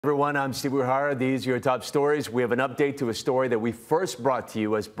Everyone, I'm Steve Uehara. These are your top stories. We have an update to a story that we first brought to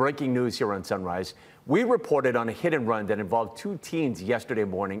you as breaking news here on Sunrise. We reported on a hit and run that involved two teens yesterday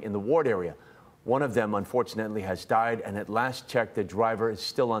morning in the Ward area. One of them, unfortunately, has died, and at last check, the driver is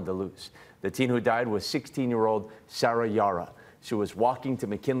still on the loose. The teen who died was 16-year-old Sarah Yara. She was walking to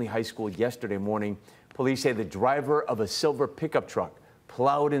McKinley High School yesterday morning. Police say the driver of a silver pickup truck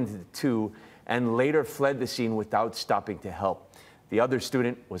plowed into the two and later fled the scene without stopping to help. The other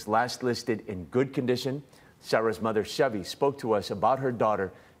student was last listed in good condition. Sarah's mother, Chevy, spoke to us about her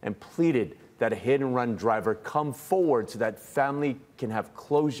daughter and pleaded that a hit-and-run driver come forward so that family can have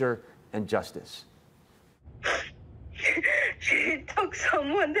closure and justice. She took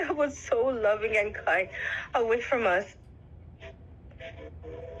someone that was so loving and kind away from us.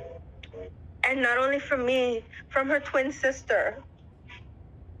 And not only from me, from her twin sister.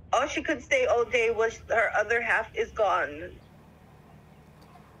 All she could say all day was her other half is gone.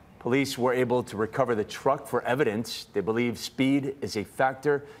 Police were able to recover the truck for evidence. They believe speed is a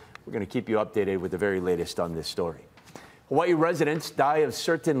factor. We're going to keep you updated with the very latest on this story. Hawaii residents die of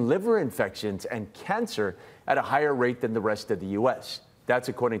certain liver infections and cancer at a higher rate than the rest of the U.S. That's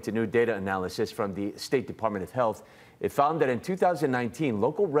according to new data analysis from the State Department of Health. It found that in 2019,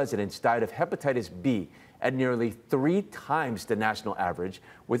 local residents died of hepatitis B at nearly 3 times the national average,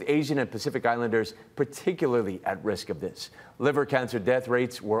 with Asian and Pacific Islanders particularly at risk of this. Liver cancer death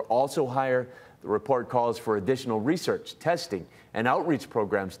rates were also higher. The report calls for additional research, testing, and outreach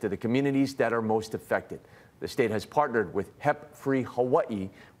programs to the communities that are most affected. The state has partnered with Hep Free Hawaii,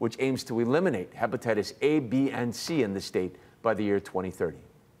 which aims to eliminate hepatitis A, B, and C in the state by the year 2030.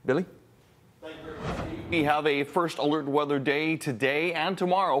 Billy? We have a first alert weather day today and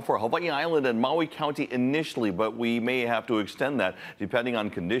tomorrow for Hawaii Island and Maui County initially, but we may have to extend that depending on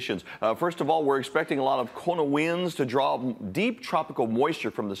conditions. First of all, we're expecting a lot of Kona winds to draw deep tropical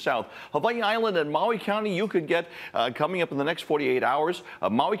moisture from the south. Hawaii Island and Maui County, you could get coming up in the next 48 hours.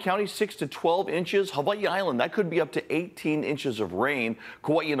 Maui County, 6 to 12 inches. Hawaii Island, that could be up to 18 inches of rain.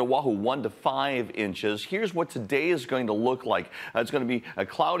 Kauai and Oahu, 1 to 5 inches. Here's what today is going to look like. It's going to be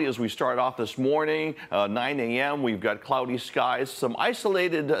cloudy as we start off this morning. 9 a.m. We've got cloudy skies, some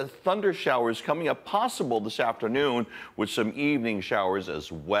isolated thunder showers coming up possible this afternoon with some evening showers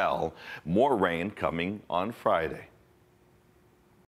as well. More rain coming on Friday.